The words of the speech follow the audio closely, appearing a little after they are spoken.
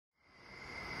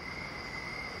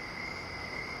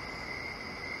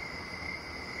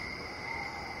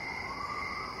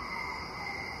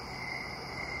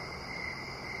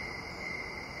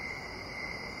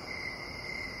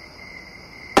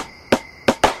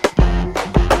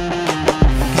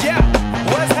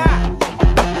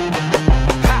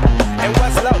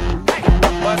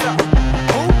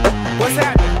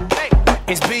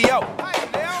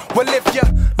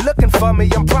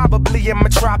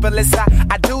metropolis.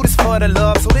 I do this for the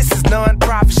love, so this is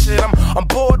non-profit shit. I'm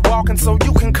bored walking, so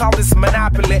you can call this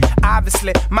monopoly.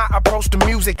 Obviously, my approach to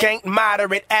music ain't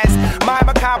moderate. As my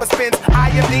macabre spins, I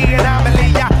am the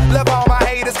anomaly. I love all my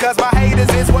haters, cause my haters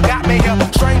is what got me here.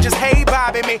 Strangers hate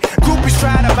bobbing me, groupies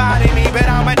try to body me, but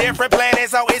I'm a different planet,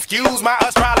 so excuse my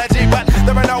astrology. But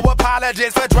there are no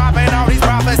apologies for dropping all these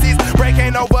prophecies,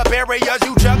 breaking over barriers,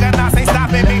 you juggernauts ain't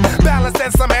stopping me. Balanced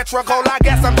and symmetrical, I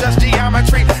guess I'm just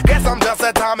geometry. Guess I'm just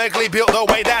atomically built the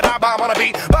way that I bomb on a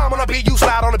beat. Bomb on a beat, you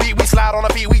slide on a beat, we slide on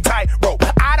a beat, we tight rope.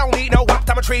 I don't need no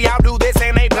optometry, I'll do this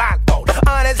in a blindfold.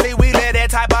 Honestly, we live that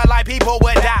type of life people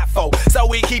would die for. So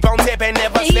we keep on tipping,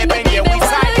 never slipping, yeah, we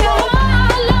tight rope.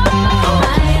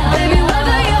 Baby,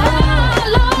 whether you're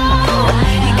alone,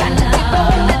 you got to tip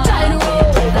on the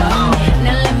tightrope.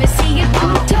 Now let me see you do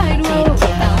the tightrope.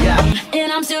 Yeah.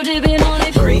 And I'm still tipping on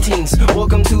it. Greetings,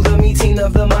 welcome to the meeting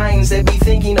of the minds that be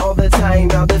thinking all the time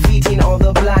about defeating all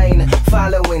the blind,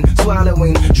 following,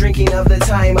 swallowing, drinking of the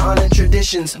time on the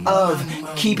traditions of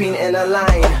keeping in a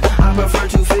line. I prefer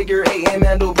to figure 8 and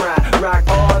Mandelbrot, rock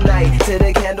all night till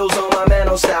the candles on my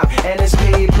mantle stop, and it's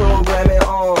paid programming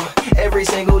on every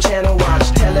single channel.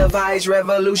 Watch televised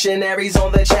revolutionaries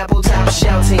on the chapel top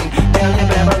shouting down in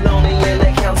Babylonian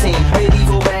accounting.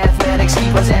 Medieval mathematics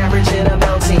keep us averaging and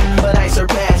amounting, but I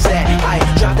surpassed that. I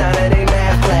dropped out of a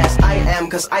math class. I am,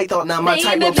 cause I thought now my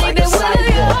type looks like a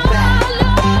sidewalk.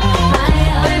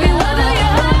 Baby, whether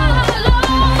you're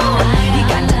alone, you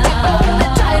got to tip on the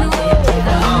tightrope.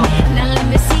 Now let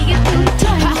me see you do the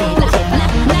tightrope.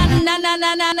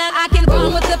 Nah, I can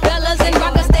run with the fellas and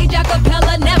rock a stage a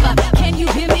cappella. Never can you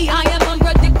hear me? I am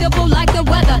unpredictable like the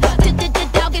weather.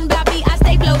 Talking about me, I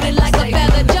stay floating like a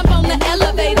feather. Jump on the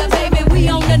elevator, baby, we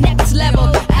on the next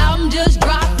level. Album just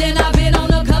dropped and I've been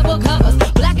on a couple covers.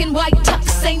 Black and white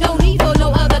tux, ain't no need for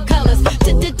no other colors.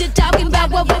 Talking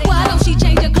about why don't she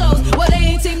change her clothes? Well, they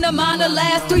ain't seem to mind the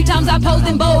last 3 times I posed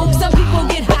in Vogue. Some people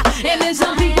get high and then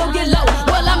some people get low.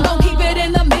 Well, I'm gonna keep it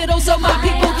in the middle so my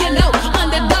people can know.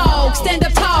 Underdog, stand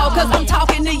up tall, cause I'm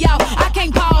talking to y'all. I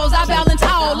can't pause, I balance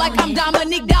all like I'm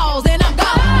Dominique Dawes and I'm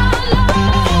gone.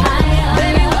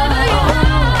 Baby, whether you're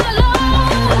alone,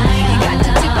 you got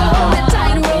to tip on the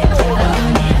tightrope.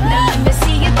 Now let me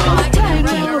see you do the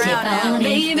tightrope.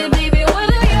 Baby,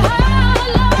 whether you're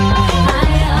alone,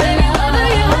 baby, whether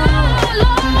you're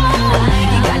alone,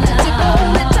 you got to tip on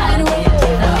the tightrope.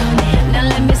 Now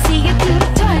let me see you do the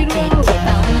tightrope.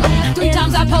 3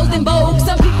 times I posed in Vogue.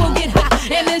 Some people get high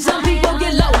and then some people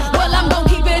get low. Well, I'm gonna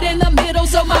keep it in the middle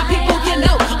so my people can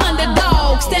know.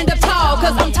 Underdog, stand up tall,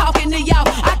 cause I'm talking to y'all.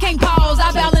 I can't pause,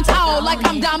 I balance all like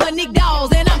I'm Dominique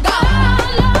Dawes and I'm gone.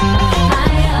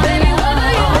 Baby,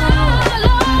 whether you're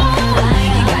alone,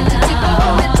 you got to tip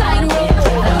on the tightrope.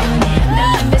 Now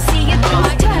let me see you do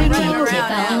the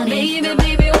tightrope.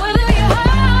 Baby, whether you're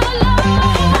alone,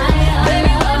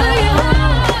 baby, whether you're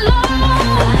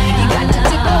alone, you got to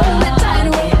tip on the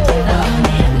tightrope.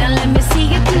 Now let me see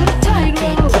you do the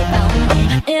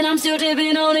tightrope. And I'm still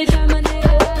tipping on it.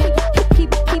 Keep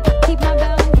my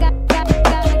balance. Got keep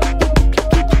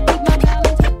my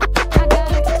balance. I got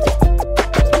it.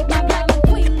 Keep my balance.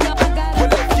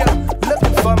 Well, if you're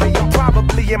looking for me, I'm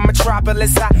probably in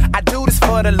metropolis. I do this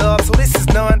for the love, so this is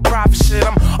non-profit shit.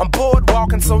 I'm bored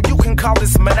walking, so you can call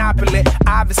this monopoly.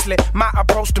 Obviously, my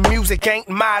approach to music ain't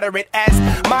moderate. As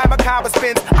my macabre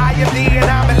spins, I am the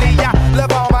anomaly. I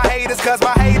love all my haters, cause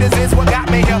my haters is what got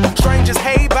me here. Strangers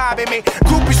hate bobbing me,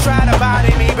 groupies try to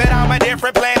body me, but I'm a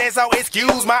different planet, so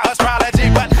excuse my astrology.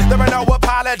 But there are no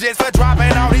apologies for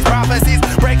dropping all these prophecies,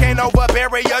 breaking over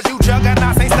barriers, you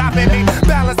juggernauts ain't stopping me.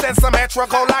 Balanced and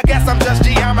symmetrical, I guess I'm just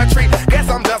geometry. Guess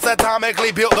I'm just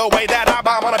atomically built the way that I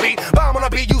bomb on a beat. Bomb on a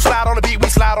beat, you slide on a beat, we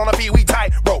slide on a beat, we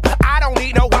tight rope. I don't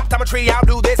need no optometry, I'll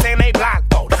do this in a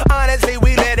blindfold. Honestly,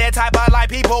 we live that type of life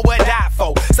people would die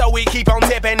for. So we keep on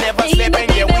tipping, never slipping,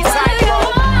 yeah, we tight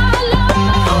rope.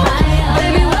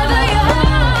 Baby, whether you're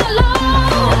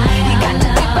alone, you got to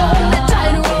tip on the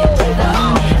tightrope.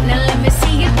 Now let me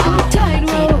see you do the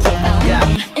tightrope.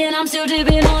 And I'm still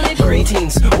tipping on it.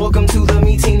 Greetings, welcome to the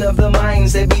meeting of the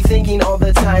minds that be thinking all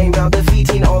the time about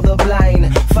defeating all the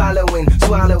blind, following,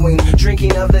 swallowing,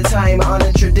 drinking of the time on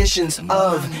the traditions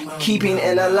of keeping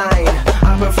in a line.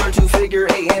 I prefer to figure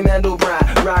 8 and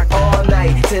Mandelbrot, rock all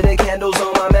night till the candles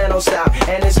on my mantle stop,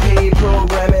 and it's paid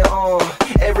programming on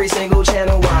every single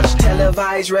channel. Watch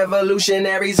televised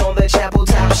revolutionaries on the chapel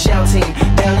top shouting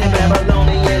down in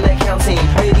Babylonian accounting.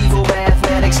 Medieval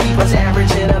mathematics keep us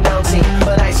averaging and amounting,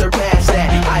 but I surpassed that.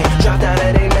 I dropped out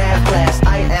of a math class.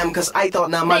 I am, cause I thought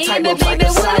now my type looks like a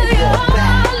sidewalk.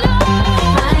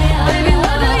 Baby,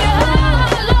 whether you're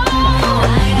alone,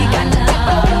 you got to tip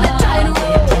on the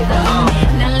tightrope.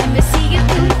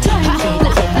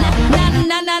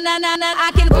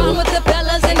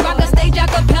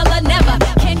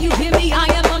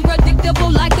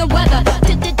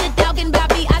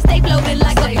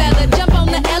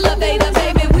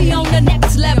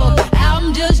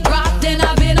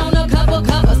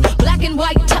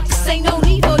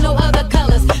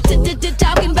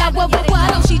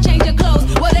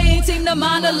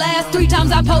 last 3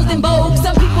 times I posed in Vogue.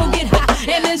 Some people get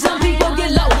high and then some people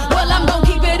get low. Well, I'm gonna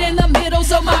keep it in the middle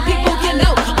so my people can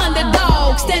know.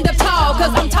 Underdog, stand up tall,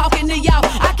 cause I'm talking to y'all.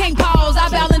 I can't pause, I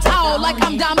balance all like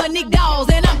I'm Dominique.